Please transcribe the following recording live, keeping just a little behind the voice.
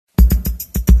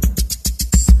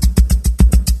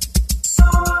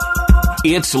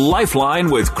It's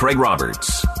Lifeline with Craig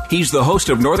Roberts. He's the host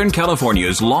of Northern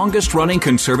California's longest-running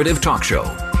conservative talk show.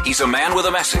 He's a man with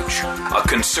a message, a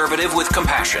conservative with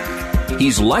compassion.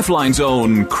 He's Lifeline's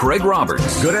own Craig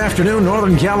Roberts. Good afternoon,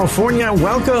 Northern California.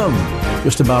 Welcome.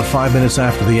 Just about 5 minutes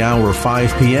after the hour,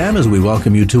 5 p.m., as we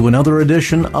welcome you to another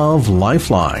edition of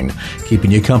Lifeline.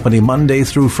 Keeping you company Monday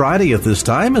through Friday at this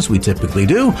time, as we typically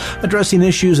do, addressing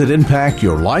issues that impact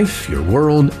your life, your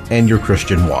world, and your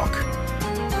Christian walk.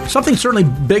 Something certainly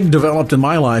big developed in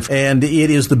my life, and it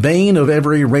is the bane of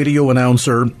every radio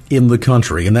announcer in the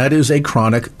country, and that is a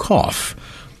chronic cough.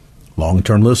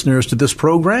 Long-term listeners to this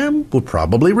program will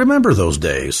probably remember those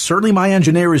days. Certainly my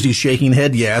engineer, as he's shaking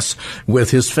head yes,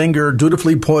 with his finger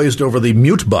dutifully poised over the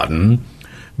mute button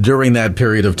during that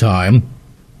period of time.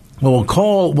 We'll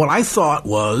call what I thought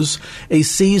was a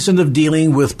season of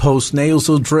dealing with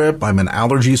post-nasal drip. I'm an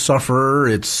allergy sufferer.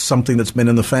 It's something that's been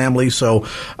in the family. So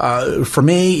for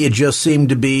me, it just seemed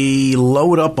to be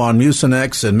load up on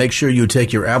Mucinex and make sure you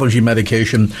take your allergy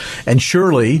medication, and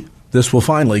surely this will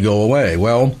finally go away.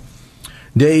 Well,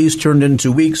 days turned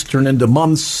into weeks, turned into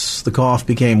months. The cough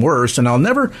became worse, and I'll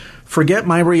never forget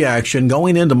my reaction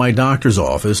going into my doctor's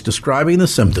office, describing the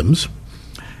symptoms.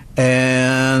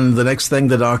 And the next thing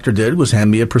the doctor did was hand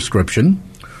me a prescription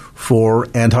for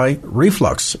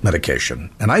anti-reflux medication.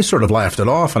 And I sort of laughed it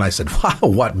off, and I said, wow,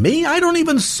 what, me? I don't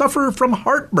even suffer from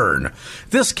heartburn.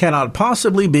 This cannot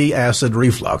possibly be acid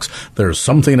reflux. There's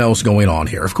something else going on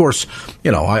here. Of course,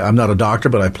 you know, I'm not a doctor,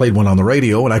 but I played one on the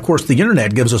radio, and of course the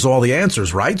internet gives us all the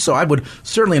answers, right? So I would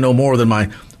certainly know more than my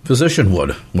physician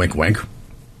would, wink, wink.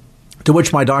 To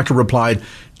which my doctor replied,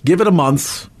 give it a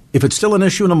month. If it's still an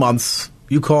issue in a month,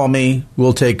 you call me,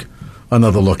 we'll take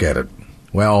another look at it.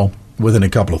 Well, within a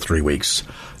couple of 3 weeks,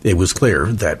 it was clear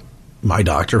that my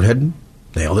doctor had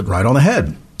nailed it right on the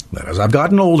head. That as I've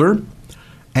gotten older,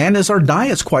 and as our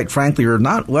diets, quite frankly, are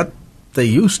not what they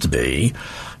used to be,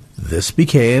 this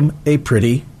became a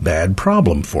pretty bad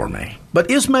problem for me. But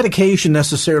is medication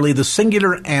necessarily the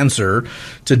singular answer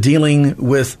to dealing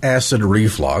with acid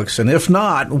reflux? And if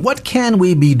not, what can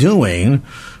we be doing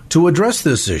to address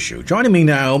this issue? Joining me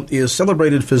now is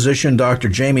celebrated physician Dr.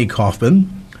 Jamie Coffman,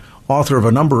 author of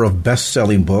a number of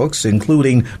best-selling books,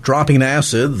 including Dropping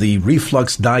Acid, the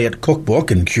Reflux Diet Cookbook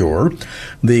and Cure,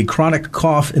 the Chronic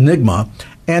Cough Enigma,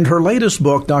 and her latest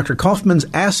book, Dr. Coffman's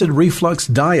Acid Reflux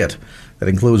Diet, that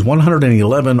includes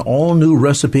 111 all-new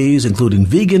recipes, including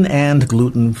vegan and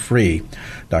gluten-free.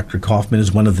 Dr. Coffman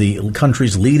is one of the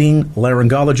country's leading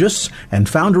laryngologists and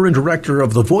founder and director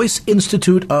of the Voice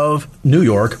Institute of New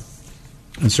York,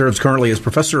 and serves currently as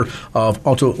professor of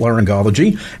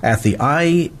otolaryngology at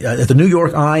the New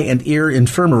York Eye and Ear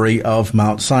Infirmary of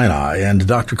Mount Sinai. And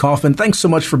Dr. Coffman, thanks so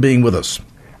much for being with us.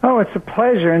 Oh, it's a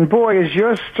pleasure. And boy, is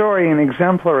your story an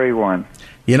exemplary one.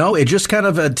 You know, it just kind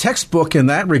of a textbook in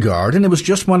that regard, and it was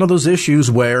just one of those issues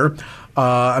where,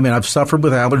 I've suffered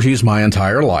with allergies my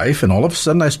entire life, and all of a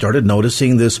sudden I started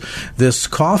noticing this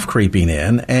cough creeping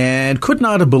in, and could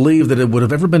not have believed that it would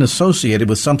have ever been associated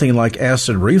with something like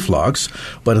acid reflux,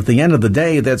 but at the end of the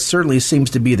day, that certainly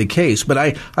seems to be the case. But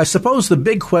I suppose the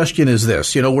big question is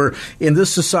this. You know, we're in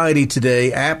this society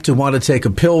today apt to want to take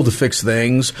a pill to fix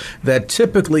things that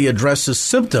typically addresses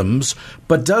symptoms,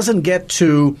 but doesn't get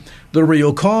to the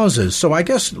real causes. So I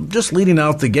guess just leading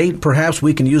out the gate, perhaps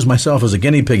we can use myself as a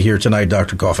guinea pig here tonight,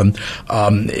 Dr. Coffman.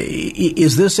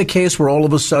 Is this a case where all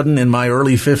of a sudden in my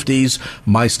early 50s,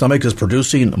 my stomach is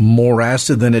producing more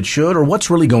acid than it should, or what's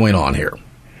really going on here?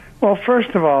 Well,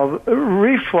 first of all,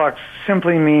 reflux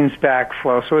simply means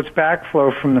backflow, so it's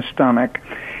backflow from the stomach.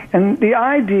 And the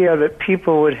idea that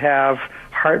people would have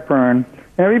heartburn,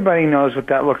 everybody knows what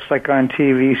that looks like on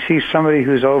TV. You see somebody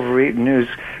who's overeaten, who's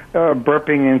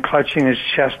burping and clutching his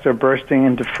chest or bursting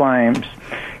into flames.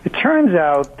 It turns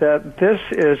out that this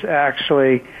is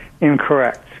actually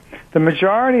incorrect. The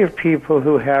majority of people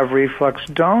who have reflux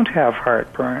don't have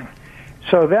heartburn.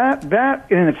 So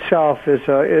that in itself is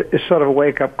sort of a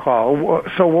wake-up call.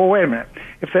 So, well, wait a minute.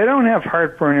 If they don't have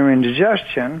heartburn or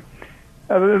indigestion,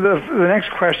 the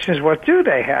next question is, what do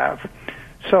they have?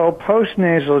 So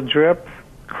post-nasal drip,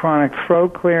 chronic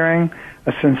throat clearing,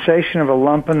 a sensation of a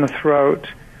lump in the throat,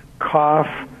 cough,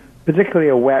 particularly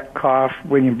a wet cough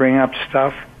when you bring up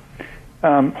stuff,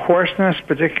 hoarseness,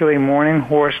 particularly morning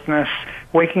hoarseness,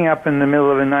 waking up in the middle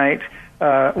of the night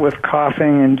with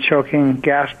coughing and choking,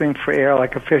 gasping for air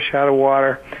like a fish out of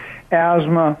water,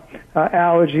 asthma,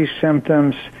 allergy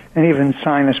symptoms, and even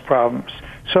sinus problems.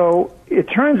 So it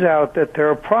turns out that there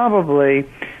are probably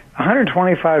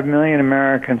 125 million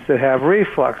Americans that have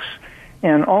reflux.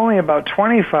 And only about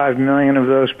 25 million of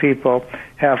those people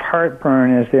have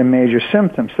heartburn as their major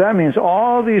symptom. So that means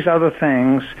all these other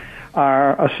things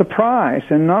are a surprise.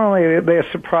 And not only are they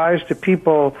a surprise to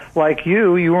people like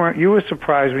you were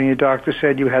surprised when your doctor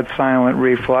said you had silent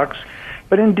reflux,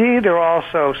 but indeed they're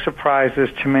also surprises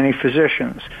to many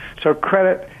physicians. So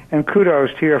credit and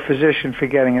kudos to your physician for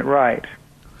getting it right.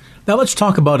 Now let's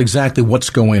talk about exactly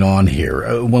what's going on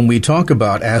here. When we talk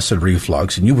about acid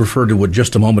reflux, and you referred to it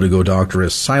just a moment ago, Doctor,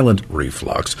 as silent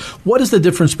reflux, what is the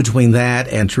difference between that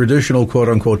and traditional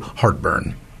quote-unquote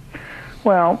heartburn?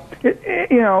 Well,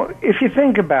 if you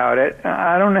think about it,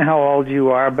 I don't know how old you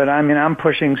are, but I'm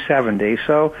pushing 70.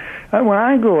 So when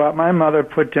I grew up, my mother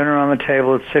put dinner on the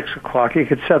table at 6 o'clock. You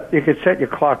could set your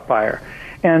clock by her.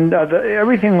 And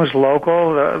everything was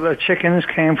local. The chickens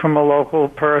came from a local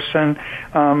person.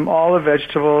 All the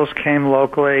vegetables came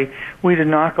locally. We did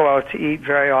not go out to eat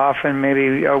very often.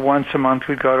 Maybe once a month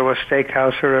we'd go to a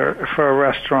steakhouse or for a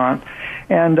restaurant.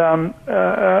 And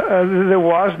there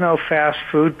was no fast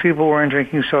food. People weren't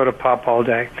drinking soda pop all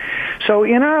day. So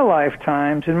in our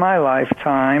lifetimes, in my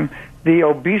lifetime, the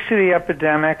obesity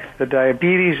epidemic, the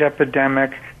diabetes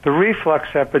epidemic, the reflux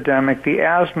epidemic, the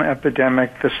asthma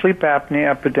epidemic, the sleep apnea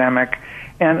epidemic,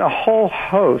 and a whole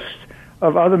host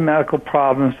of other medical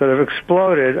problems that have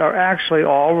exploded are actually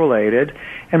all related,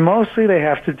 and mostly they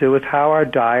have to do with how our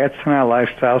diets and our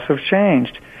lifestyles have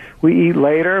changed. We eat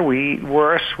later, we eat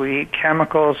worse, we eat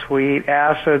chemicals, we eat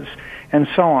acids, and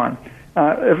so on.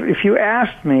 If you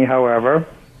asked me, however,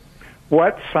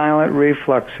 what silent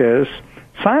reflux is,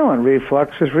 silent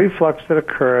reflux is reflux that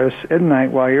occurs at night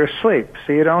while you're asleep.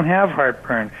 So you don't have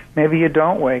heartburn. Maybe you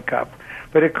don't wake up.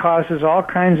 But it causes all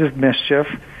kinds of mischief,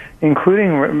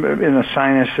 including in the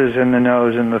sinuses and the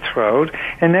nose and the throat.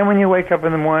 And then when you wake up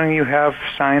in the morning, you have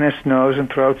sinus, nose, and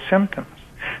throat symptoms.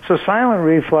 So silent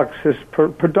reflux is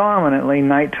predominantly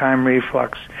nighttime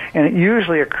reflux. And it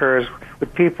usually occurs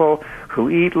with people who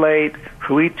eat late,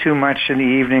 who eat too much in the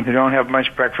evening, who don't have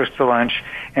much breakfast or lunch,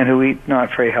 and who eat not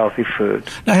very healthy foods.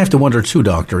 Now, I have to wonder, too,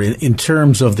 Doctor, in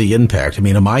terms of the impact. I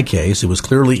mean, in my case, it was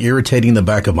clearly irritating the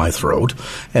back of my throat,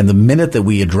 and the minute that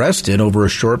we addressed it over a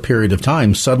short period of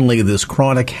time, suddenly this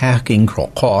chronic hacking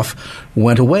cough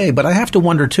went away. But I have to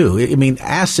wonder, too, I mean,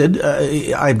 acid,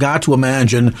 I've got to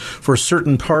imagine for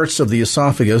certain parts of the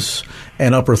esophagus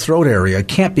and upper throat area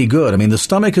can't be good. I mean, the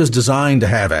stomach is designed to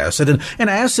have acid, and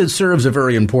acid serves a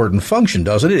very important function,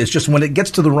 doesn't it? It's just when it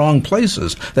gets to the wrong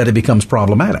places that it becomes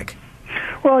problematic.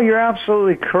 Well, you're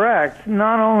absolutely correct.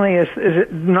 Not only is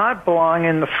it not belong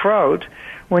in the throat,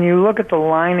 when you look at the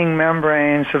lining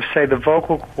membranes of, say, the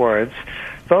vocal cords,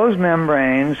 those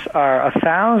membranes are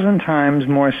 1,000 times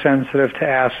more sensitive to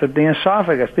acid than the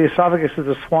esophagus. The esophagus is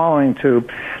a swallowing tube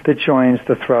that joins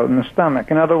the throat and the stomach.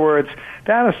 In other words,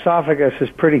 that esophagus is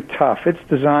pretty tough. It's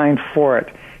designed for it.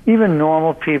 Even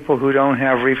normal people who don't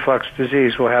have reflux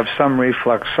disease will have some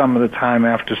reflux some of the time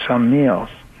after some meals.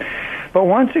 But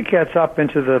once it gets up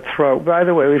into the throat, by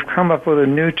the way, we've come up with a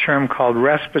new term called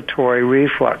respiratory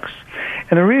reflux.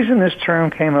 And the reason this term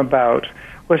came about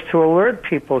was to alert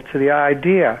people to the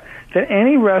idea that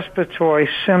any respiratory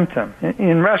symptom,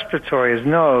 in respiratory is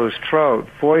nose, throat,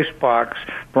 voice box,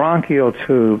 bronchial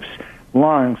tubes,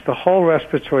 lungs, the whole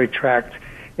respiratory tract,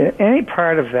 any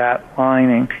part of that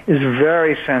lining is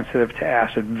very sensitive to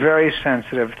acid, very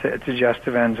sensitive to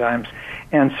digestive enzymes.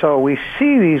 And so we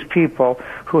see these people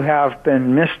who have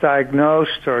been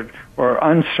misdiagnosed or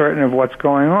uncertain of what's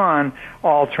going on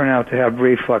all turn out to have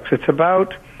reflux. It's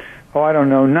about,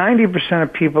 90%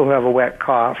 of people who have a wet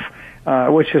cough,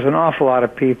 which is an awful lot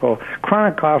of people.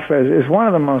 Chronic cough is one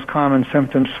of the most common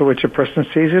symptoms for which a person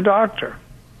sees a doctor.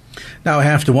 Now, I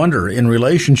have to wonder, in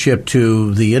relationship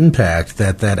to the impact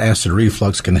that acid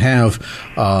reflux can have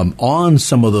on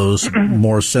some of those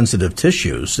more sensitive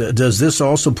tissues, does this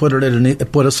also put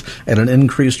us at an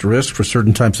increased risk for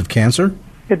certain types of cancer?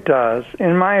 It does.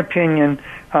 In my opinion,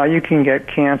 you can get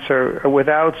cancer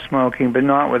without smoking, but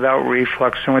not without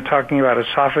reflux. And we're talking about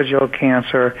esophageal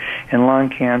cancer and lung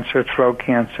cancer, throat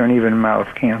cancer, and even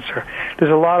mouth cancer.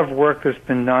 There's a lot of work that's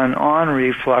been done on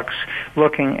reflux,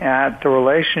 looking at the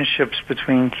relationships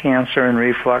between cancer and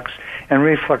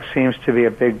reflux seems to be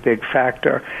a big, big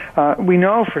factor. We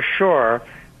know for sure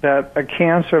that a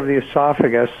cancer of the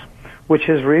esophagus, which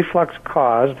is reflux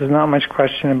caused, there's not much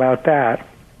question about that,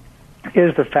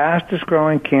 is the fastest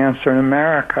growing cancer in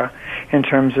America in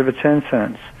terms of its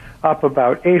incidence, up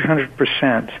about 800%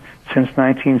 since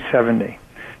 1970.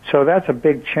 So that's a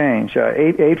big change,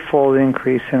 eightfold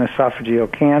increase in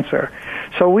esophageal cancer.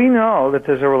 So we know that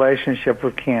there's a relationship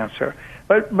with cancer.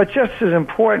 But just as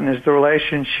important is the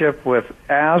relationship with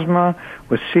asthma,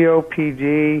 with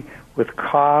COPD, with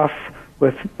cough,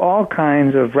 with all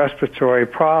kinds of respiratory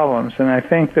problems. And I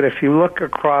think that if you look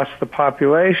across the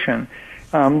population,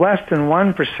 less than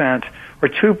 1% or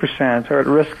 2% are at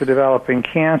risk of developing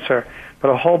cancer, but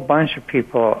a whole bunch of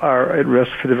people are at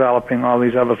risk for developing all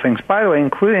these other things. By the way,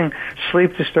 including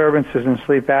sleep disturbances and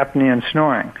sleep apnea and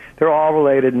snoring. They're all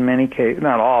related in many cases,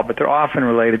 not all, but they're often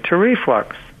related to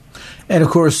reflux. And, of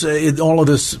course, all of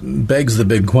this begs the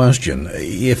big question.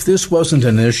 If this wasn't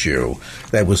an issue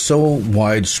that was so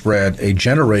widespread a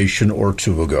generation or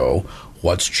two ago,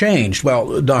 what's changed?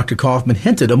 Well, Dr. Kaufman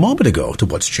hinted a moment ago to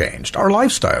what's changed. Our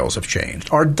lifestyles have changed.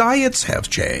 Our diets have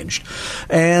changed.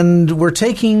 And we're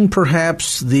taking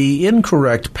perhaps the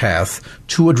incorrect path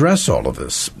to address all of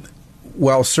this.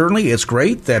 Well, certainly it's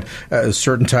great that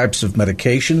certain types of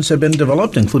medications have been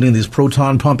developed, including these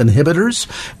proton pump inhibitors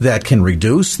that can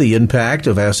reduce the impact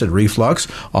of acid reflux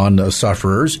on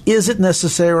sufferers. Is it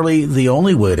necessarily the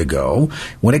only way to go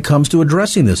when it comes to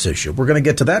addressing this issue? We're going to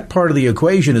get to that part of the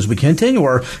equation as we continue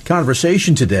our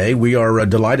conversation today. We are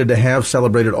delighted to have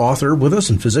celebrated author with us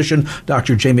and physician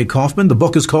Dr. Jamie Kaufman. The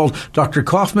book is called Dr.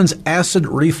 Kaufman's Acid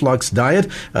Reflux Diet.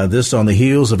 This on the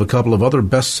heels of a couple of other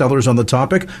bestsellers on the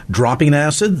topic, Dropping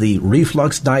Acid, the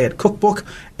Reflux Diet Cookbook,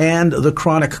 and the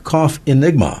Chronic Cough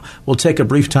Enigma. We'll take a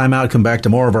brief time out, come back to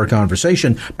more of our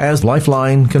conversation as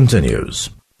Lifeline continues.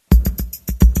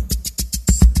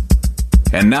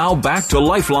 And now back to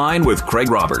Lifeline with Craig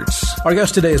Roberts. Our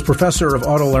guest today is Professor of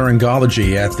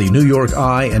Otolaryngology at the New York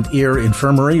Eye and Ear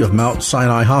Infirmary of Mount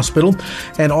Sinai Hospital,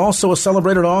 and also a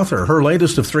celebrated author. Her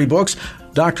latest of 3 books,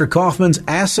 Dr. Kaufman's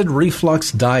Acid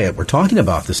Reflux Diet. We're talking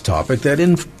about this topic that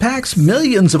impacts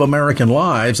millions of American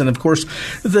lives. And, of course,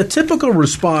 the typical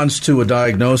response to a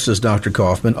diagnosis, Dr.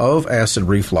 Kaufman, of acid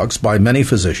reflux by many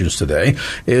physicians today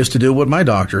is to do what my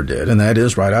doctor did, and that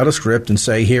is write out a script and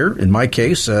say, here, in my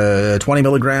case, 20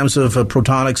 milligrams of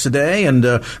Protonix a day, and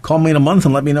call me in a month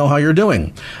and let me know how you're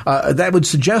doing. That would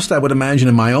suggest, I would imagine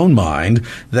in my own mind,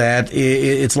 that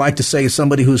it's like to say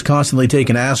somebody who's constantly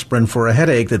taking aspirin for a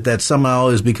headache, that somehow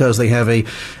is because they have a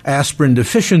aspirin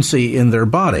deficiency in their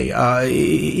body.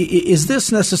 Is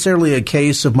this necessarily a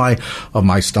case of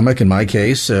my stomach, in my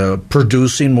case,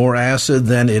 producing more acid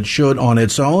than it should on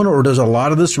its own, or does a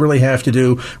lot of this really have to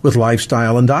do with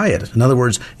lifestyle and diet? In other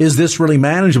words, is this really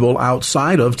manageable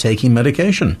outside of taking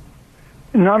medication?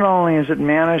 Not only is it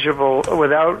manageable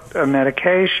without a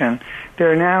medication,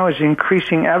 there now is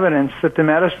increasing evidence that the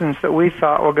medicines that we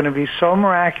thought were going to be so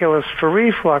miraculous for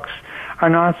reflux are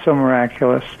not so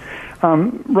miraculous.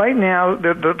 Right now,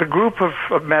 the group of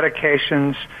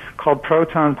medications called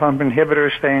proton pump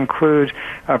inhibitors, they include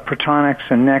Protonix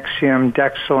and Nexium,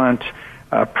 Dexilant,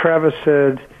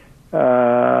 Prevacid,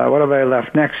 what have I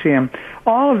left? Nexium.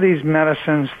 All of these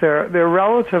medicines, they're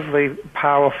relatively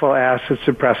powerful acid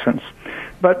suppressants.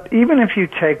 But even if you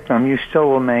take them, you still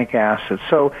will make acid.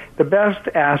 So the best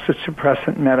acid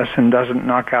suppressant medicine doesn't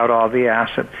knock out all the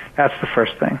acid. That's the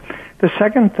first thing. The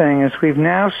second thing is we've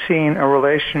now seen a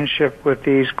relationship with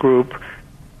these group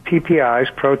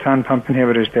PPIs, proton pump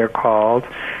inhibitors they're called,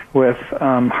 with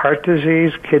heart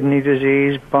disease, kidney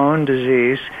disease, bone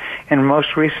disease, and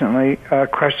most recently a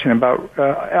question about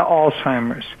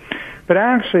Alzheimer's. But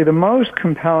actually, the most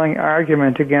compelling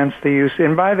argument against the use,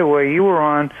 and by the way, you were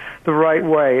on the right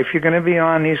way. If you're going to be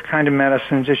on these kind of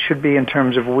medicines, it should be in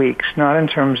terms of weeks, not in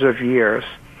terms of years.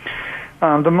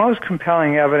 The most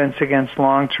compelling evidence against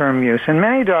long-term use, and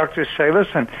many doctors say,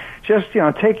 listen, just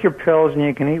take your pills and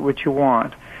you can eat what you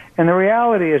want. And the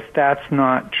reality is that's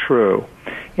not true.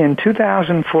 In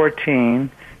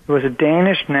 2014, there was a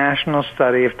Danish national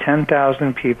study of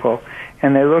 10,000 people,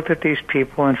 and they looked at these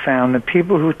people and found that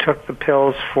people who took the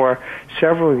pills for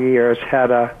several years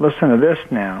had listen to this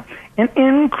now, an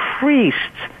increased,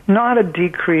 not a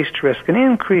decreased risk, an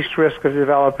increased risk of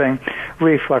developing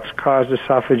reflux-caused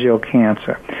esophageal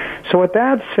cancer. So what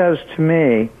that says to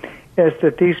me is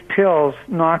that these pills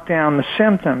knock down the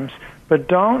symptoms, but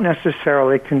don't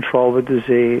necessarily control the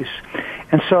disease.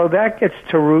 And so that gets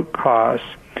to root cause.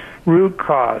 Root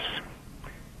cause.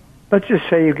 Let's just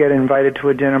say you get invited to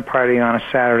a dinner party on a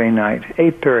Saturday night,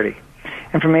 8:30.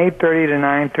 And from 8:30 to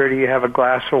 9:30, you have a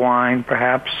glass of wine,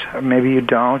 perhaps. Maybe you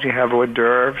don't. You have hors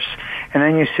d'oeuvres. And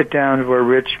then you sit down to a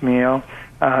rich meal,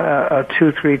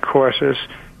 2-3 courses,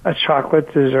 a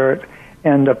chocolate dessert,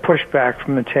 and a pushback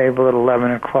from the table at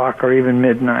 11 o'clock or even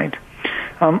midnight.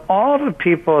 All of the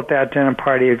people at that dinner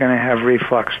party are going to have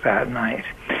reflux that night.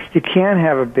 You can't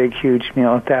have a big, huge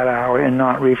meal at that hour and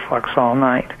not reflux all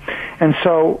night. And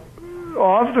so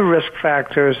all of the risk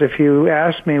factors, if you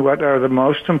ask me what are the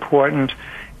most important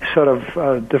sort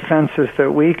of defenses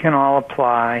that we can all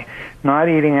apply: not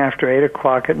eating after 8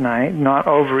 o'clock at night, not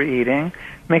overeating,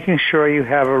 making sure you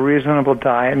have a reasonable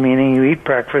diet, meaning you eat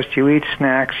breakfast, you eat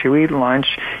snacks, you eat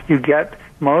lunch, you get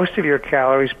most of your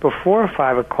calories before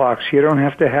 5 o'clock, so you don't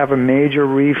have to have a major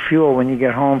refuel when you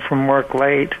get home from work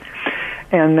late.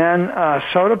 And then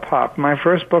soda pop. My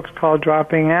first book's called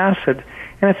Dropping Acid,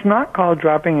 and it's not called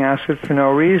Dropping Acid for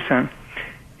no reason.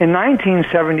 In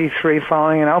 1973,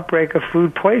 following an outbreak of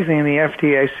food poisoning, the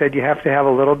FDA said you have to have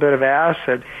a little bit of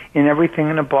acid in everything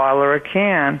in a bottle or a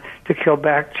can to kill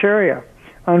bacteria.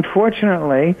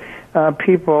 Unfortunately,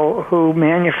 people who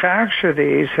manufacture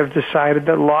these have decided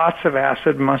that lots of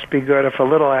acid must be good if a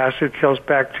little acid kills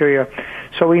bacteria.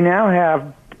 So we now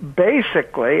have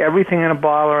basically everything in a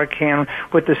bottle or a can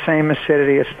with the same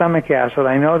acidity as stomach acid.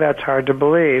 I know that's hard to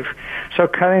believe. So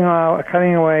cutting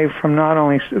away from not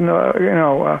only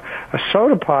a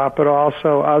soda pop, but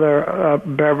also other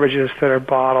beverages that are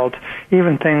bottled,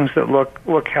 even things that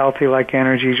look healthy like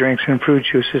energy drinks and fruit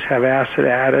juices have acid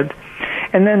added,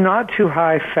 and then not too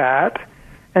high fat.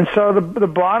 And so the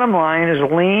bottom line is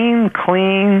lean,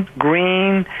 clean,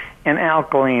 green, and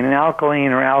alkaline. And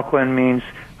alkaline means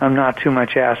not too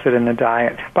much acid in the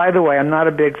diet. By the way, I'm not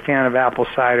a big fan of apple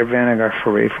cider vinegar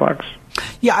for reflux.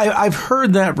 Yeah, I've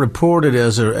heard that reported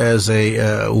as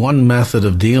a one method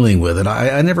of dealing with it.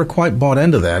 I never quite bought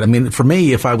into that. I mean, for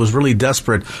me, if I was really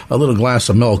desperate, a little glass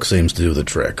of milk seems to do the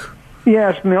trick.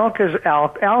 Yes, milk is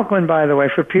alkaline, by the way.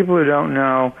 For people who don't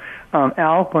know,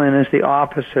 alkaline is the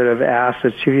opposite of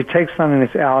acid. So if you take something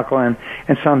that's alkaline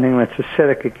and something that's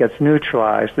acidic, it gets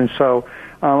neutralized. And so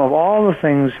of all the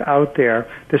things out there,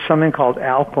 there's something called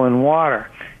alkaline water.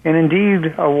 And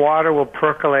indeed, water will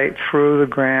percolate through the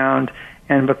ground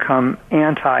and become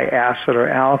anti-acid or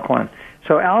alkaline.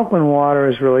 So alkaline water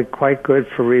is really quite good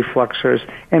for refluxers,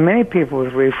 and many people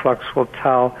with reflux will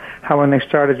tell how when they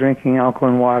started drinking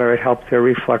alkaline water, it helped their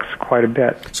reflux quite a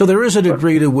bit. So there is a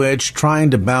degree to which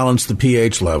trying to balance the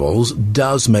pH levels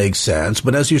does make sense,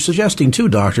 but as you're suggesting too,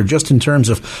 Doctor, just in terms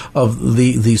of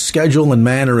the schedule and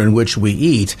manner in which we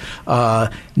eat,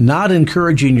 not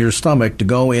encouraging your stomach to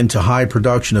go into high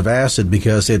production of acid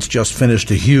because it's just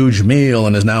finished a huge meal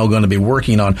and is now going to be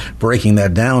working on breaking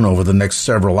that down over the next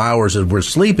several hours as we're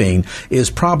sleeping is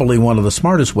probably one of the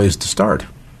smartest ways to start.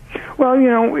 Well,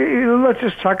 let's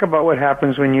just talk about what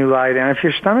happens when you lie down. If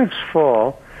your stomach's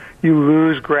full, you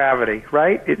lose gravity,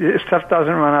 right? Stuff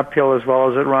doesn't run uphill as well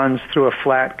as it runs through a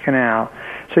flat canal.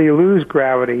 So you lose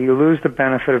gravity. You lose the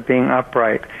benefit of being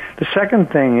upright. The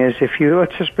second thing is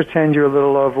let's just pretend you're a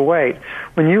little overweight.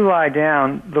 When you lie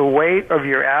down, the weight of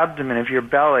your abdomen, of your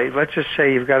belly, let's just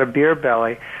say you've got a beer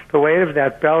belly, the weight of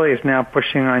that belly is now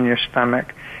pushing on your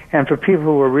stomach. And for people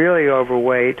who are really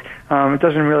overweight, it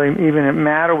doesn't really even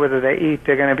matter whether they eat.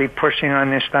 They're going to be pushing on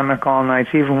their stomach all night,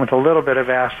 even with a little bit of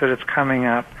acid that's coming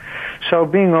up. So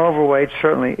being overweight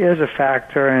certainly is a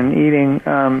factor in eating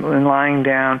and lying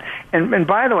down. And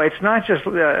by the way, it's not just,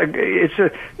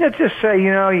 let's just say,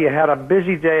 you had a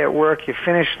busy day at work, you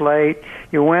finished late,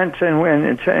 you went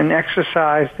and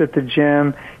exercised at the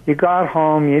gym, you got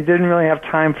home, you didn't really have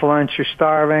time for lunch, you're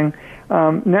starving.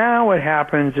 Now what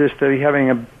happens is that you're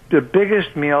having the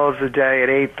biggest meal of the day at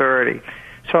 8:30.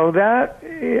 So that,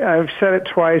 I've said it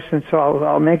twice, and so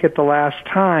I'll make it the last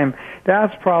time.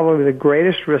 That's probably the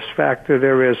greatest risk factor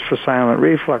there is for silent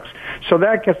reflux. So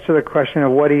that gets to the question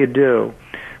of what do you do?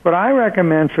 What I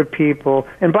recommend for people,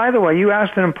 and by the way, you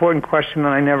asked an important question that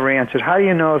I never answered. How do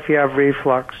you know if you have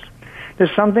reflux?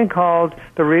 There's something called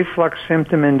the Reflux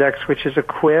Symptom Index, which is a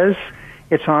quiz.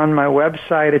 It's on my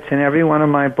website. It's in every one of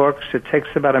my books. It takes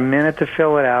about a minute to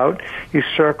fill it out. You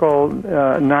circle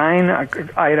 9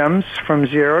 items from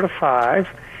 0 to 5.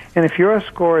 And if your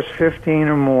score is 15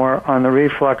 or more on the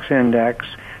reflux index,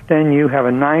 then you have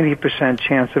a 90%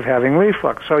 chance of having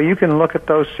reflux. So you can look at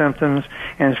those symptoms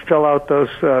and fill out those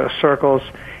circles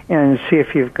and see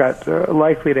if you've got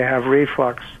likely to have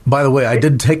reflux. By the way, I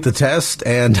did take the test,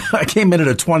 and I came in at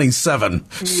a 27.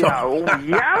 So.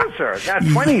 Yeah, sir.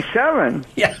 That's 27.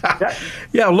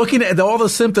 Yeah, looking at all the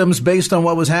symptoms based on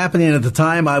what was happening at the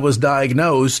time I was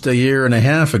diagnosed a year and a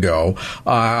half ago,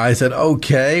 I said,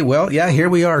 okay, well, yeah, here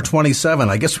we are, 27.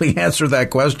 I guess we answered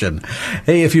that question.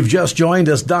 Hey, if you've just joined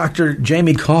us, Dr.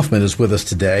 Jamie Kaufman is with us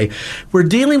today. We're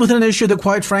dealing with an issue that,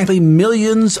 quite frankly,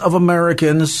 millions of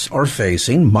Americans are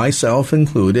facing, myself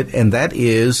included, and that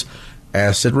is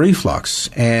acid reflux.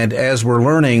 And as we're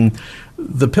learning,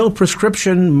 the pill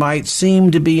prescription might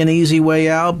seem to be an easy way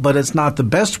out, but it's not the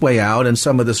best way out. And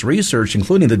some of this research,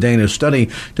 including the Danish study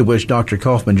to which Dr.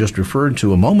 Kaufman just referred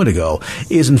to a moment ago,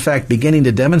 is in fact beginning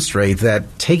to demonstrate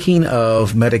that taking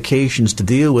of medications to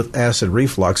deal with acid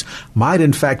reflux might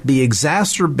in fact be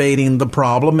exacerbating the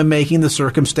problem and making the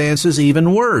circumstances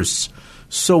even worse.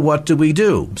 So what do we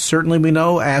do? Certainly we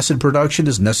know acid production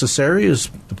is necessary, is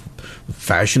the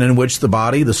fashion in which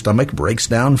the stomach breaks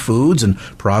down foods and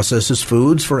processes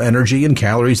foods for energy and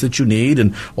calories that you need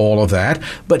and all of that.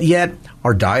 But yet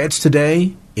our diets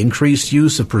today, increased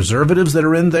use of preservatives that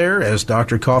are in there, as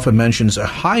Dr. Kaufman mentions, a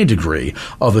high degree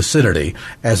of acidity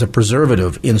as a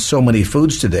preservative in so many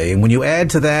foods today. And when you add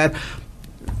to that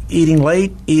eating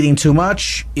late, eating too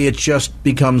much, it just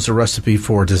becomes a recipe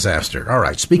for disaster. All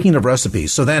right, speaking of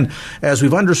recipes, so then as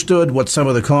we've understood what some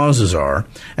of the causes are,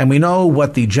 and we know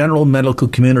what the general medical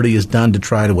community has done to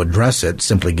try to address it,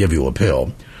 simply give you a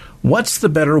pill, what's the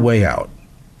better way out?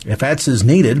 If that's is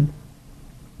needed,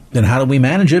 then how do we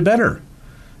manage it better?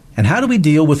 And how do we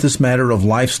deal with this matter of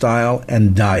lifestyle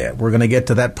and diet? We're going to get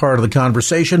to that part of the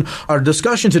conversation. Our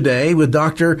discussion today with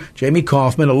Dr. Jamie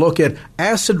Kaufman, a look at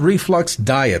Acid Reflux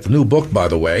Diet, the new book, by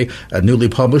the way, newly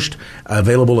published,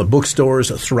 available at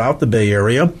bookstores throughout the Bay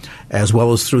Area, as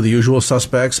well as through the usual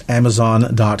suspects,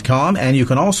 Amazon.com. And you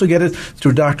can also get it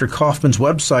through Dr. Kaufman's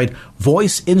website,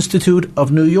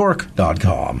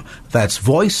 VoiceInstituteOfNewYork.com. That's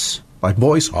voice, like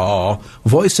voice,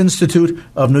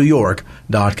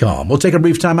 VoiceInstituteOfNewYork.com. We'll take a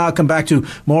brief time out, come back to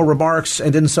more remarks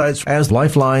and insights as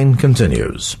Lifeline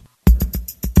continues.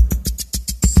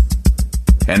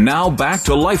 And now back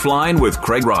to Lifeline with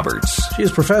Craig Roberts. She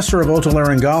is professor of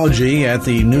otolaryngology at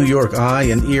the New York Eye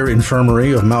and Ear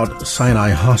Infirmary of Mount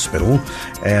Sinai Hospital,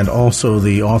 and also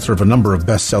the author of a number of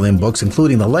best-selling books,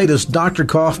 including the latest, Dr.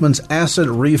 Kaufman's Acid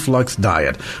Reflux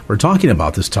Diet. We're talking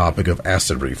about this topic of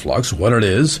acid reflux, what it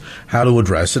is, how to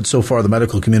address it. So far, the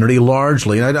medical community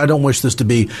largely, and I don't wish this to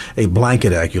be a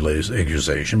blanket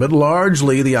accusation, but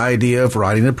largely the idea of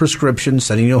writing a prescription,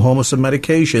 sending you home with some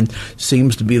medication,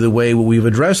 seems to be the way we've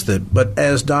addressed it. But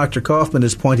as Dr. Kaufman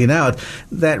is pointing out,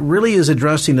 that really is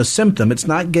addressing a symptom. It's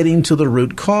not getting to the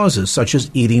root causes, such as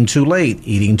eating too late,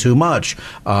 eating too much,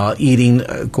 eating,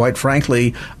 quite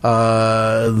frankly,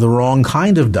 the wrong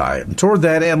kind of diet. And toward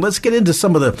that end, let's get into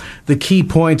some of the key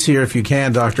points here, if you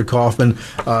can, Dr. Kaufman.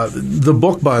 The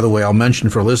book, by the way, I'll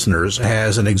mention for listeners,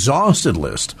 has an exhausted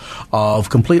list of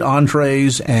complete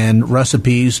entrees and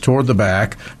recipes toward the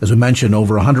back. As we mentioned,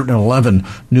 over 111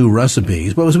 new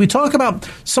recipes. But as we talk about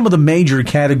some of the major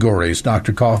categories,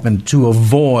 Dr. Kaufman, to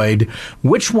avoid,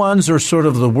 which ones are sort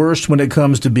of the worst when it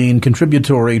comes to being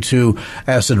contributory to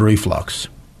acid reflux?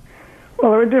 Well,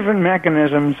 there are different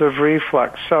mechanisms of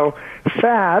reflux. So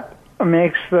fat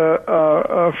makes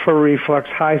for reflux,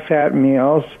 high-fat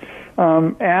meals.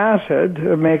 Acid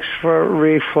makes for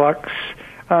reflux.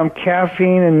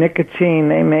 Caffeine and nicotine,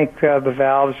 they make the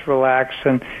valves relax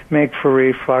and make for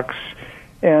reflux.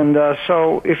 And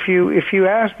so if you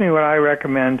ask me what I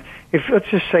recommend, let's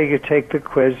just say you take the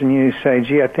quiz and you say,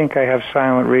 gee, I think I have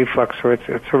silent reflux, or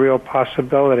it's a real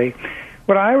possibility.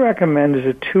 What I recommend is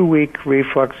a 2-week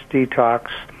reflux detox.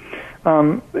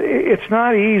 It's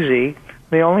not easy.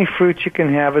 The only fruits you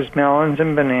can have is melons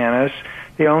and bananas.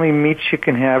 The only meats you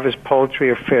can have is poultry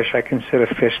or fish. I consider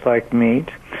fish like meat.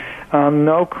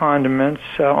 No condiments,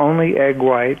 only egg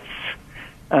whites.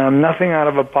 Nothing out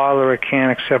of a bottle or a can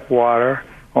except water,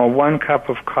 or 1 cup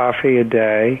of coffee a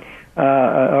day,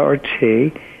 or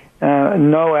tea.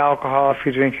 No alcohol. If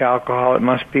you drink alcohol, it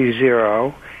must be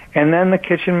 0. And then the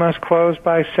kitchen must close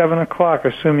by 7 o'clock,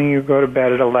 assuming you go to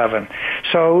bed at 11.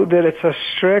 So that it's a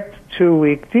strict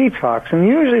 2-week detox. And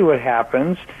usually what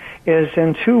happens is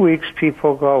in 2 weeks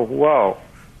people go, whoa,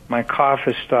 my cough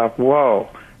has stopped, whoa,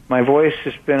 my voice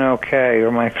has been okay,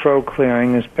 or my throat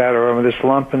clearing is better, or this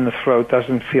lump in the throat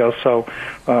doesn't feel so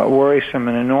worrisome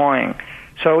and annoying.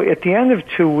 So at the end of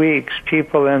 2 weeks,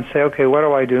 people then say, okay, what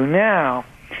do I do now?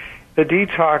 The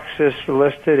detox is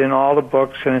listed in all the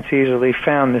books, and it's easily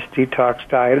found, this detox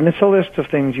diet. And it's a list of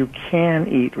things you can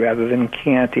eat rather than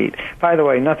can't eat. By the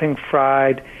way, nothing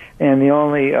fried, and the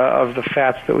only of the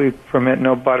fats that we permit,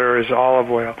 no butter, is olive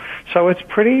oil. So it's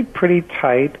pretty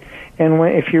tight. And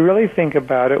if you really think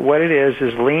about it, what it is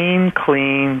lean,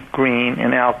 clean, green,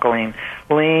 and alkaline.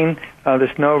 Lean,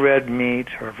 there's no red meat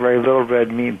or very little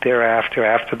red meat thereafter,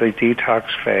 after the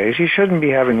detox phase. You shouldn't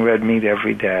be having red meat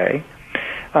every day.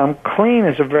 Clean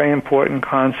is a very important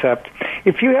concept.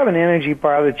 If you have an energy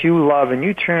bar that you love and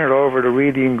you turn it over to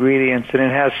read the ingredients and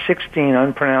it has 16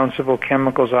 unpronounceable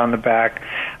chemicals on the back,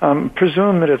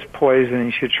 presume that it's poison and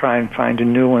you should try and find a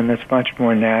new one that's much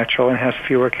more natural and has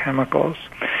fewer chemicals.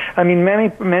 I mean,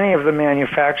 many of the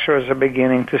manufacturers are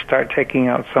beginning to start taking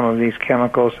out some of these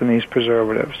chemicals and these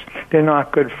preservatives. They're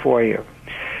not good for you.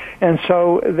 And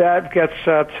so that gets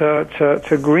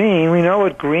to green. We know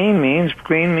what green means.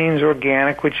 Green means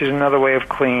organic, which is another way of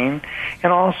clean.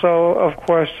 And also, of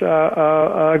course,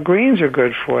 greens are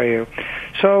good for you.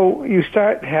 So you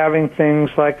start having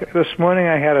things like this morning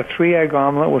I had a 3-egg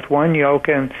omelet with 1 yolk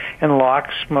and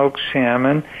lox smoked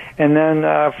salmon. And then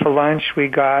for lunch we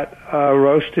got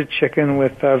roasted chicken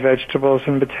with vegetables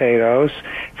and potatoes.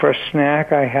 For a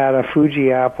snack I had a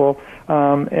Fuji apple.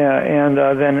 And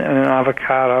then an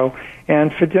avocado.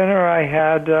 And for dinner, I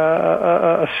had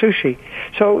a sushi.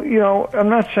 So, you know, I'm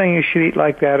not saying you should eat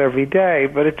like that every day,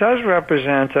 but it does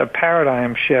represent a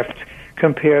paradigm shift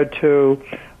compared to,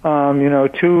 2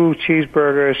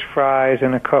 cheeseburgers, fries,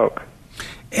 and a Coke.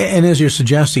 And as you're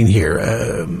suggesting here,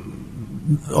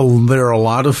 there are a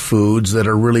lot of foods that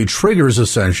are really triggers,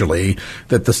 essentially,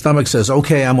 that the stomach says,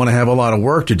 okay, I'm going to have a lot of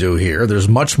work to do here. There's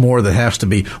much more that has to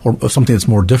be, or something that's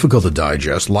more difficult to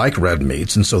digest, like red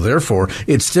meats, and so therefore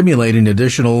it's stimulating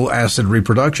additional acid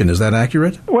reproduction. Is that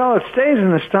accurate? Well, it stays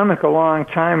in the stomach a long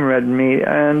time, red meat.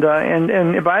 And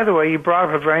by the way, you brought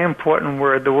up a very important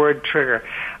word, the word trigger.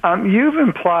 You've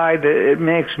implied that it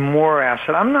makes more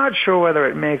acid. I'm not sure whether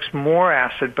it makes more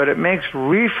acid, but it makes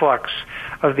reflux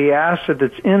of the acid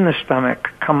that's in the stomach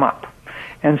come up.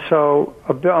 And so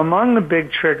among the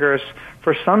big triggers,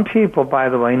 for some people, by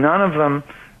the way, none of them,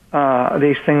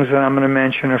 these things that I'm going to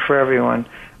mention are for everyone.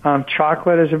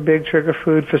 Chocolate is a big trigger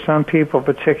food for some people,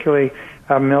 particularly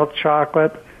milk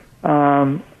chocolate.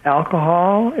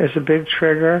 Alcohol is a big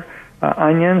trigger.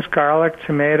 Onions, garlic,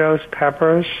 tomatoes,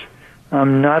 peppers.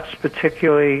 Nuts,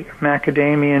 particularly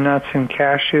macadamia nuts and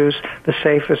cashews. The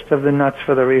safest of the nuts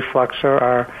for the reflux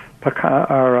are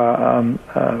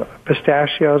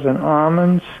pistachios and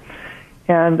almonds.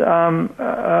 And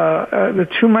the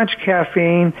too much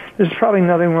caffeine, there's probably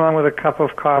nothing wrong with a cup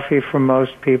of coffee for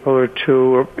most people, or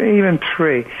 2, or even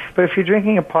 3. But if you're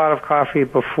drinking a pot of coffee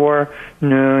before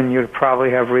noon, you'd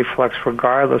probably have reflux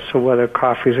regardless of whether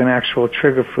coffee is an actual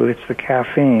trigger food. It's the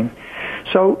caffeine.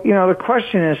 So, the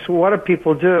question is, what do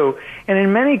people do? And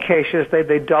in many cases,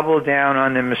 they double down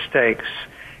on their mistakes.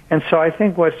 And so I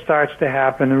think what starts to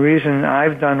happen, the reason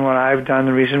I've done what I've done,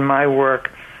 the reason my work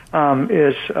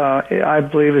I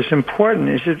believe is important,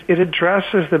 is it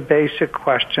addresses the basic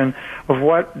question of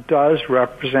what does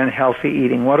represent healthy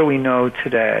eating. What do we know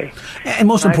today? And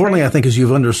most importantly, I think, as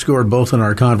you've underscored both in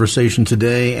our conversation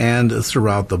today and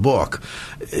throughout the book,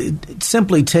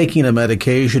 simply taking a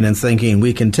medication and thinking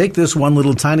we can take this one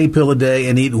little tiny pill a day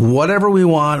and eat whatever we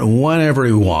want, whenever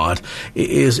we want,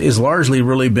 is largely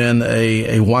really been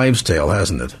a wives' tale,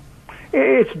 hasn't it?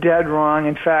 It's dead wrong.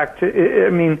 In fact, we,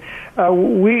 at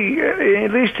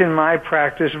least in my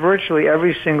practice, virtually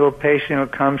every single patient who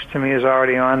comes to me is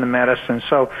already on the medicine.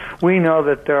 So we know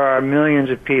that there are millions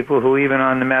of people who, even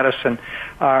on the medicine,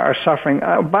 are suffering.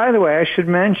 By the way, I should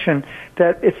mention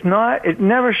that it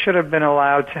never should have been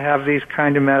allowed to have these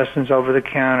kind of medicines over the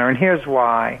counter, and here's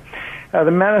why.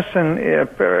 The medicine,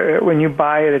 when you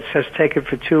buy it, it says take it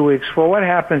for 2 weeks. Well, what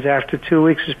happens after 2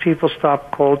 weeks is people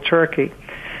stop cold turkey.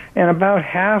 And about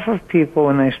half of people,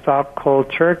 when they stop cold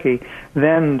turkey,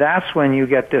 then that's when you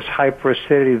get this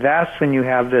hyperacidity. That's when you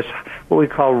have this, what we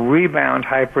call rebound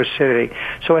hyperacidity.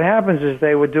 So what happens is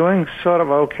they were doing sort of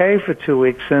okay for 2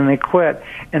 weeks, and they quit,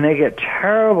 and they get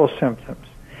terrible symptoms.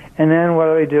 And then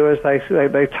what they do is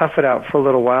they tough it out for a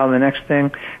little while, and the next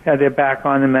thing, they're back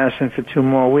on the medicine for 2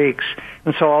 more weeks.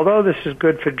 And so although this is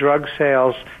good for drug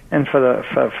sales and for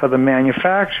the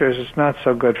manufacturers, it's not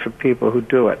so good for people who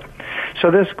do it.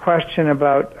 So this question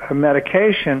about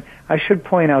medication, I should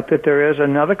point out that there is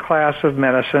another class of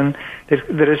medicine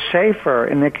that is safer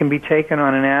and that can be taken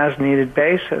on an as-needed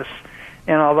basis.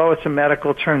 And although it's a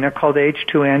medical term, they're called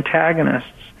H2 antagonists.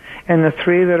 And the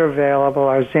 3 that are available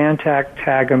are Zantac,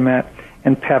 Tagamet,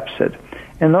 and Pepcid.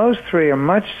 And those 3 are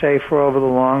much safer over the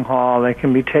long haul. They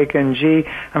can be taken,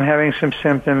 I'm having some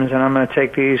symptoms, and I'm going to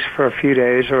take these for a few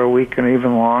days or a week and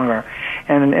even longer.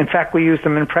 And in fact, we use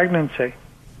them in pregnancy.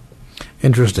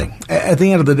 Interesting. At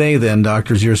the end of the day, then,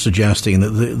 doctors, you're suggesting that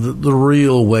the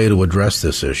real way to address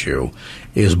this issue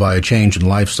is by a change in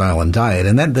lifestyle and diet.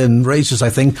 And that then raises,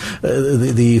 I think,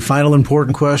 the final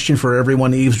important question for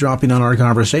everyone eavesdropping on our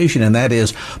conversation, and that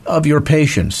is, of your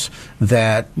patients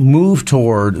that move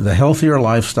toward the healthier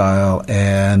lifestyle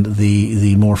and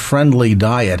the more friendly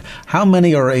diet, how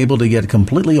many are able to get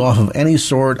completely off of any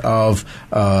sort of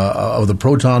the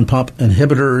proton pump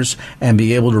inhibitors and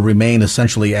be able to remain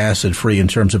essentially acid-free in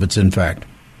terms of its impact?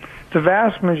 the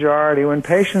vast majority, when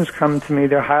patients come to me,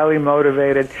 they're highly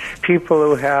motivated. People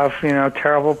who have,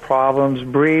 terrible problems,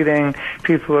 breathing,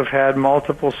 people who have had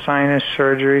multiple sinus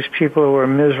surgeries, people who are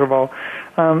miserable.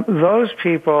 Those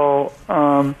people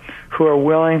who are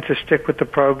willing to stick with the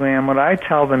program, what I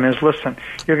tell them is, listen,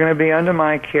 you're going to be under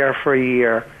my care for a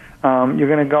year. You're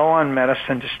going to go on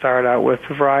medicine to start out with,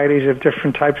 varieties of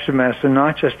different types of medicine,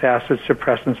 not just acid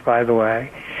suppressants, by the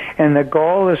way. And the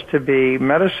goal is to be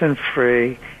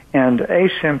medicine-free and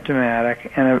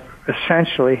asymptomatic and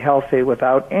essentially healthy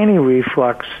without any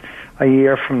reflux a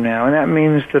year from now. And that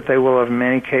means that they will have, in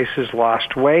many cases,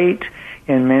 lost weight.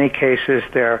 In many cases,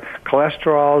 their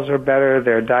cholesterols are better,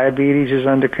 their diabetes is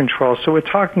under control. So we're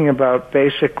talking about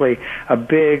basically a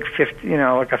big,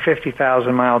 like a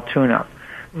 50,000-mile tune-up.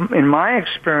 In my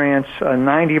experience,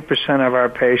 90% of our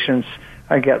patients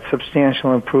get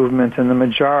substantial improvement, and the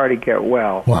majority get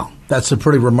well. Wow. That's a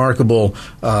pretty remarkable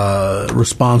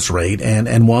response rate,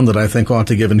 and one that I think ought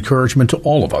to give encouragement to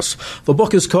all of us. The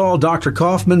book is called Dr.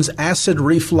 Kaufman's Acid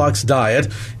Reflux Diet.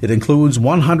 It includes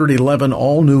 111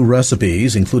 all-new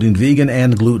recipes, including vegan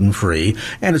and gluten-free,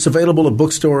 and it's available at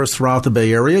bookstores throughout the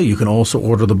Bay Area. You can also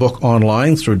order the book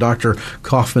online through Dr.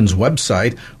 Kaufman's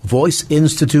website,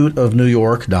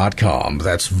 voiceinstituteofnewyork.com.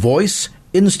 That's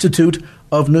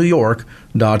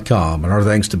voiceinstituteofnewyork.com. And our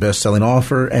thanks to best-selling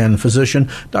author and physician,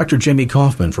 Dr. Jamie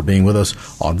Kaufman, for being with us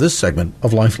on this segment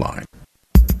of Lifeline.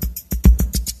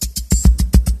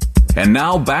 And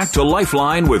now back to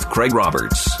Lifeline with Craig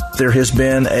Roberts. There has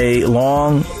been a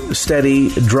long, steady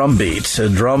drumbeat,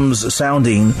 drums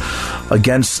sounding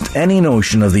against any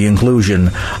notion of the inclusion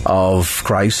of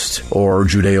Christ or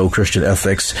Judeo-Christian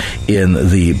ethics in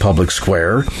the public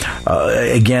square.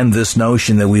 Again, this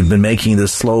notion that we've been making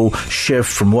this slow shift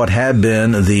from what had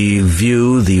been the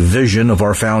view, the vision of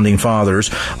our founding fathers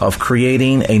of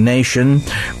creating a nation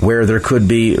where there could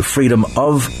be freedom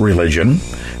of religion,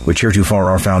 which heretofore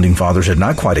our founding fathers had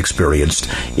not quite experienced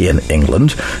in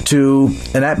England, to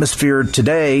an atmosphere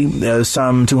today,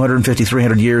 some 250,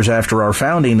 300 years after our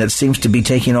founding, that seems to be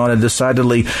taking on a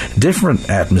decidedly different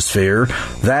atmosphere,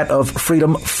 that of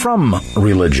freedom from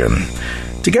religion.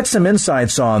 To get some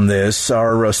insights on this,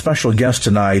 our special guest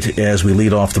tonight, as we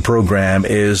lead off the program,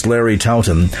 is Larry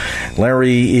Taunton.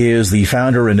 Larry is the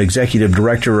founder and executive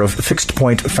director of Fixed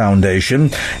Point Foundation,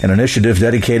 an initiative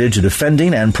dedicated to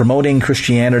defending and promoting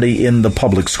Christianity in the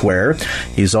public square.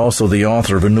 He's also the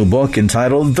author of a new book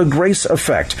entitled The Grace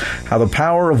Effect: How the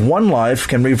Power of One Life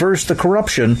Can Reverse the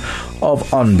Corruption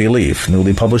of Unbelief,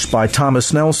 newly published by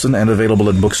Thomas Nelson and available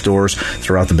at bookstores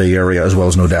throughout the Bay Area, as well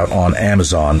as no doubt on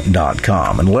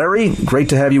Amazon.com. And Larry, great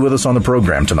to have you with us on the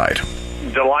program tonight.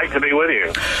 Delight to be with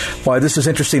you. Why, this is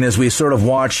interesting as we sort of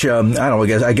watch,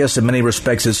 I guess in many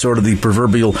respects it's sort of the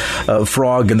proverbial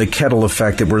frog in the kettle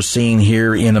effect that we're seeing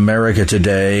here in America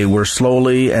today, where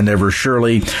slowly and ever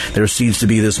surely there seems to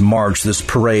be this march, this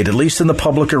parade, at least in the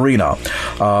public arena,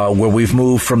 where we've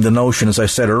moved from the notion, as I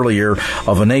said earlier,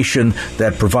 of a nation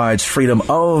that provides freedom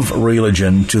of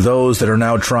religion to those that are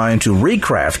now trying to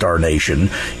recraft our nation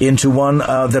into one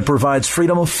that provides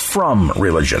freedom from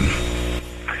religion.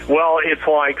 Well, it's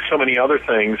like so many other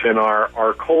things in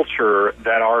our culture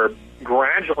that are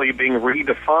gradually being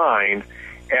redefined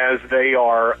as they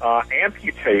are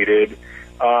amputated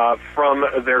from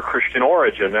their Christian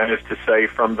origin. That is to say,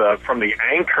 from the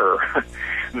anchor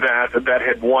that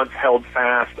had once held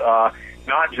fast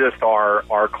not just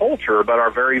our culture, but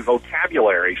our very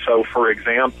vocabulary. So, for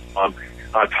example,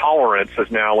 tolerance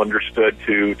is now understood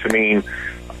to mean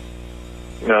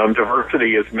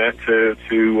diversity is meant to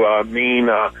mean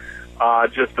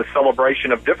just the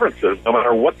celebration of differences, no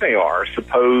matter what they are, as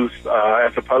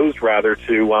opposed rather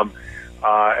to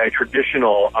a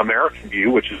traditional American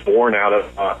view, which is born out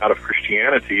of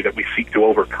Christianity, that we seek to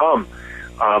overcome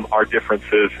our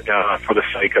differences for the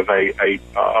sake of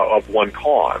of one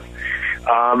cause.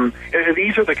 And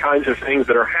these are the kinds of things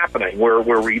that are happening. We're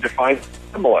redefining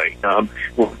family.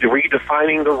 We're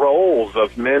redefining the roles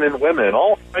of men and women,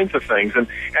 all kinds of things. And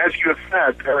as you have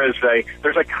said,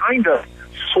 there's a kind of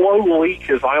slow leak,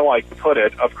 as I like to put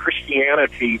it, of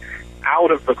Christianity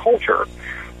out of the culture.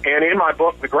 And in my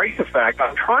book, The Grace Effect,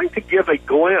 I'm trying to give a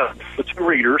glimpse to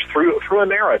readers through a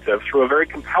narrative, through a very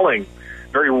compelling,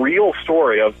 very real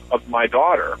story of my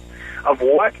daughter, of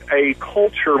what a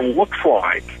culture looks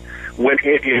like when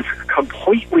it is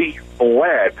completely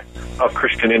led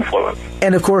Christian influence.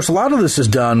 And, of course, a lot of this is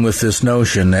done with this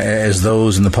notion, as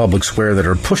those in the public square that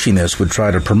are pushing this would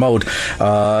try to promote,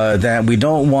 that we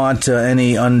don't want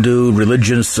any undue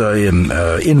religious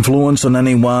influence on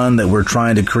anyone, that we're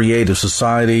trying to create a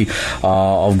society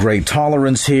of great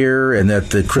tolerance here, and that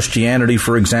the Christianity,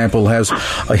 for example, has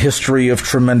a history of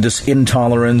tremendous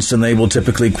intolerance, and they will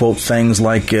typically quote things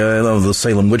like the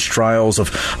Salem witch trials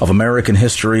of American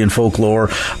history and folklore,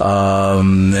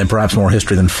 and perhaps more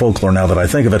history than folklore now that I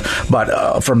think of it.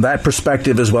 But from that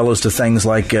perspective, as well as to things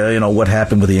like, what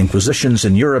happened with the Inquisitions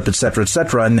in Europe, et cetera,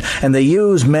 and they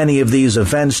use many of these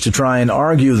events to try and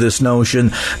argue this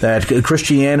notion that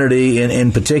Christianity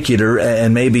in particular,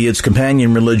 and maybe its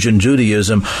companion religion,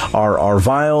 Judaism, are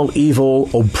vile, evil,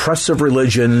 oppressive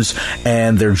religions,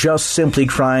 and they're just simply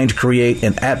trying to create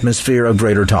an atmosphere of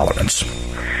greater tolerance.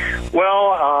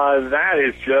 Well, that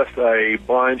is just a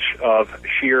bunch of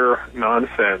sheer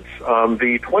nonsense.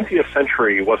 The 20th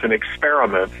century was an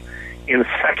experiment in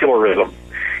secularism,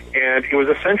 and it was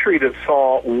a century that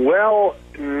saw well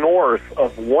north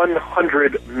of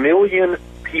 100 million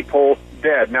people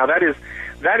dead. Now, that is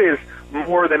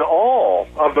more than all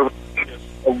of the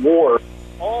wars,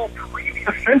 all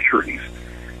previous centuries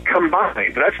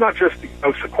combined. That's not just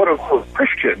quote-unquote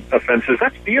Christian offenses.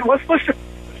 That's let's just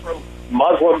throw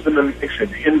Muslims in the mix, and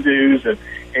Hindus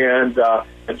and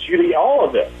Judaism, all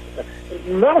of this.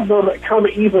 None of them come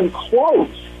even close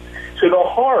to the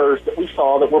horrors that we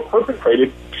saw that were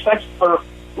perpetrated by secular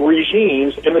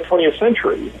regimes in the 20th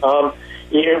century.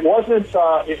 It wasn't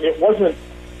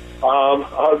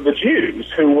the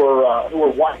Jews who were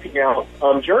wiping out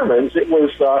Germans. It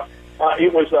was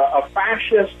a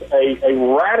fascist, a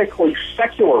radically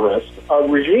secularist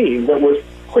regime that was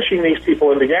pushing these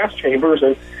people into gas chambers,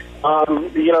 and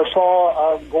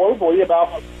saw globally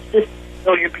about 50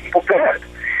 million people dead.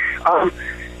 And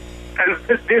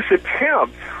this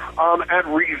attempt at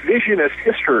revisionist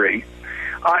history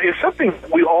is something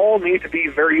we all need to be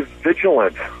very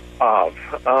vigilant of,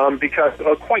 because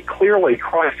quite clearly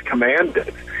Christ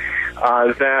commanded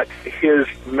that his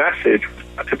message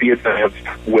was to be advanced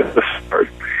with the sword.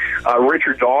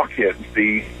 Richard Dawkins,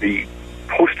 the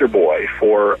poster boy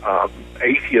for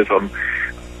atheism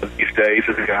these days,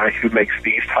 is a guy who makes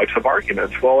these types of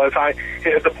arguments. Well,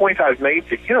 the point I've made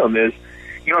to him is,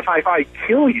 if I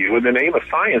kill you in the name of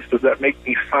science, does that make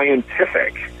me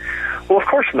scientific? Well, of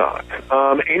course not.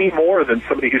 Any more than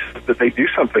somebody who says that they do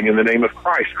something in the name of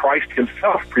Christ. Christ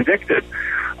himself predicted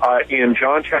in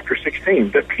John chapter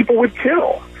 16 that people would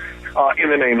kill in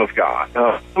the name of God,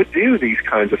 would do these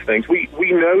kinds of things. We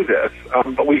know this,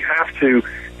 but we have to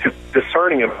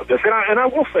discerning about this. And I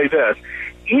will say this,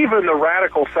 even the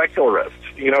radical secularists,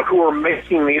 who are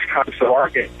making these kinds of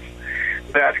arguments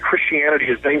that Christianity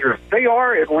is dangerous, they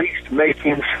are at least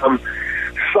making some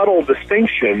subtle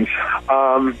distinctions,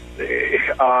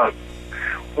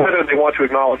 whether they want to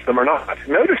acknowledge them or not.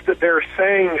 Notice that they're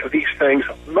saying these things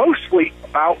mostly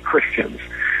about Christians,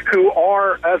 who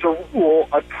are, as a rule,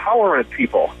 a tolerant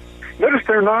people. Notice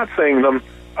they're not saying them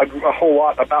a whole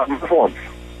lot about Muslims,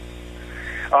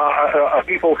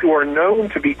 people who are known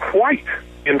to be quite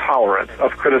intolerant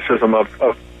of criticism of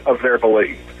their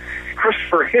beliefs.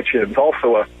 Christopher Hitchens,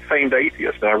 also a famed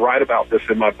atheist, and I write about this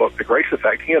in my book, The Grace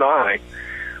Effect. He and I,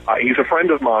 he's a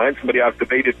friend of mine, somebody I've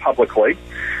debated publicly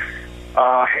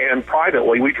and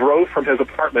privately. We drove from his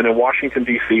apartment in Washington,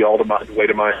 D.C. all the way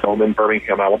to my home in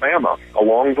Birmingham, Alabama.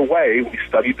 Along the way, we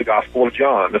studied the Gospel of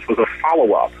John. This was a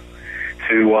follow-up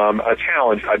to a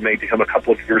challenge I'd made to him a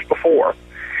couple of years before.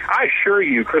 I assure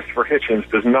you, Christopher Hitchens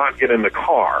does not get in the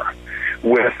car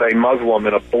with a Muslim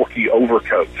in a bulky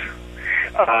overcoat.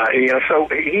 So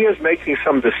he is making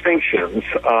some distinctions,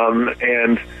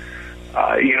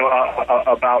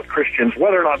 about Christians,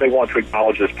 whether or not they want to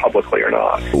acknowledge this publicly or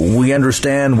not. We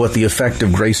understand what the effect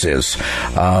of grace is.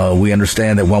 We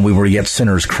understand that while we were yet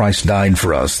sinners, Christ died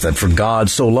for us, that for God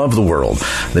so loved the world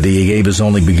that he gave his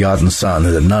only begotten Son,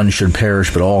 that none should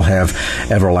perish but all have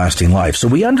everlasting life. So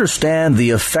we understand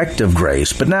the effect of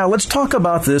grace. But now let's talk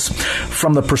about this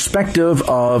from the perspective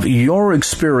of your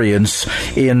experience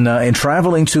in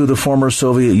traveling to the former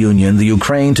Soviet Union, the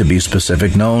Ukraine to be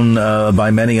specific, known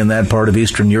by many in that part of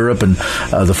Eastern Europe, and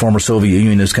the former Soviet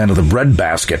Union is kind of the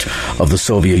breadbasket of the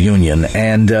Soviet Union,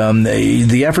 and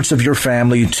the efforts of your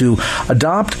family to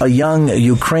adopt a young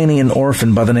Ukrainian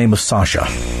orphan by the name of Sasha.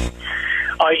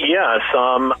 Yes.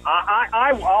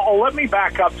 I'll let me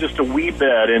back up just a wee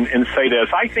bit and say this.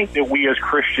 I think that we as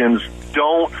Christians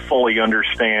don't fully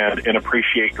understand and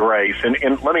appreciate grace, and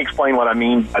let me explain what I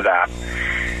mean by that.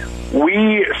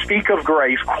 We speak of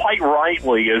grace quite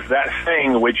rightly as that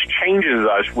thing which changes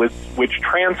us, which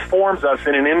transforms us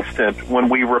in an instant when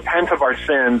we repent of our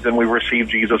sins and we receive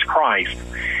Jesus Christ.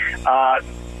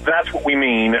 That's what we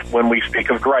mean when we speak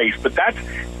of grace. But that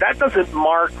doesn't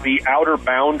mark the outer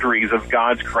boundaries of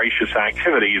God's gracious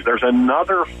activities. There's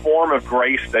another form of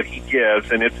grace that he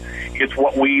gives, and it's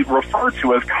what we refer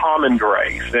to as common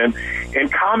grace.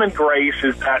 And common grace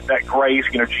is that grace,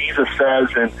 Jesus says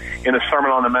in the Sermon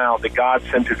on the Mount that God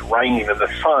sent his rain and the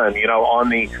sun, on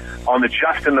the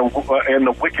just and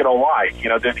the wicked alike,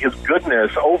 that his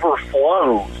goodness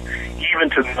overflows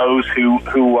even to those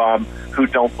who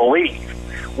don't believe.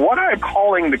 What I'm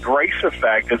calling the grace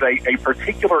effect is a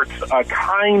particular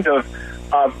kind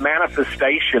of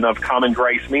manifestation of common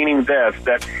grace, meaning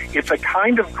that it's a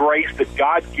kind of grace that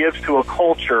God gives to a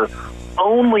culture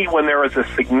only when there is a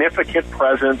significant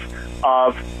presence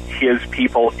of his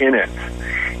people in it.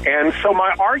 And so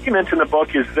my argument in the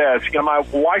book is this. My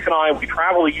wife and I, we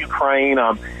travel to Ukraine.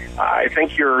 I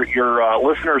think your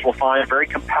listeners will find very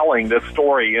compelling this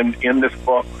story in this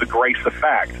book, The Grace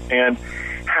Effect, and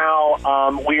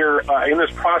how we're in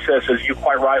this process, as you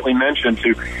quite rightly mentioned,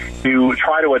 to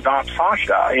try to adopt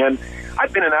Sasha. And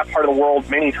I've been in that part of the world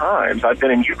many times. I've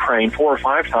been in Ukraine 4 or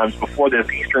 5 times before this,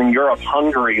 Eastern Europe,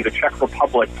 Hungary, the Czech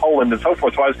Republic, Poland, and so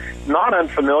forth. So I was not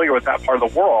unfamiliar with that part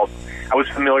of the world. I was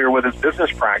familiar with his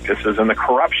business practices and the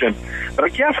corruption. But I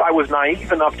guess I was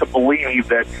naive enough to believe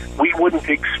that we wouldn't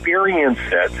experience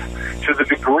it to the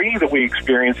degree that we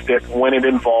experienced it when it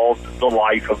involved the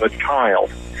life of a child.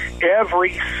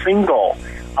 Every single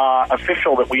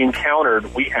official that we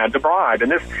encountered, we had to bribe.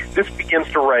 And this begins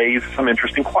to raise some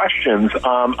interesting questions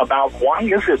about why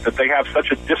is it that they have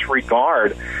such a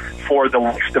disregard for the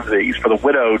least of these, for the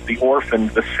widowed, the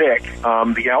orphaned, the sick,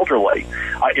 the elderly.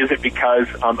 Is it because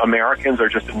Americans are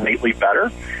just innately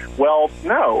better? Well,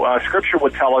 no. Scripture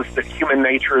would tell us that human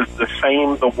nature is the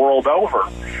same the world over.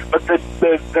 But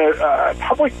the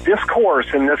public discourse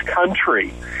in this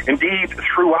country, indeed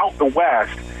throughout the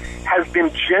West, has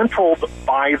been gentled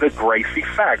by the grace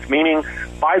effect, meaning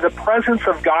by the presence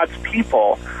of God's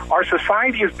people, our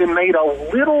society has been made a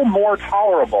little more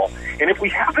tolerable. And if we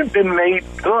haven't been made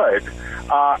good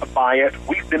by it,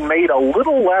 we've been made a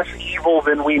little less evil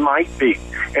than we might be.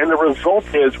 And the result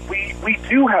is we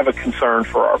do have a concern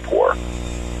for our poor.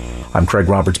 I'm Craig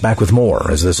Roberts, back with more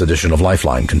as this edition of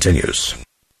Lifeline continues.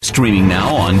 Streaming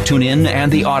now on TuneIn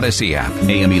and the Odyssey app.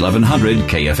 AM 1100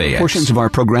 KFAX. Portions of our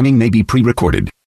programming may be pre-recorded.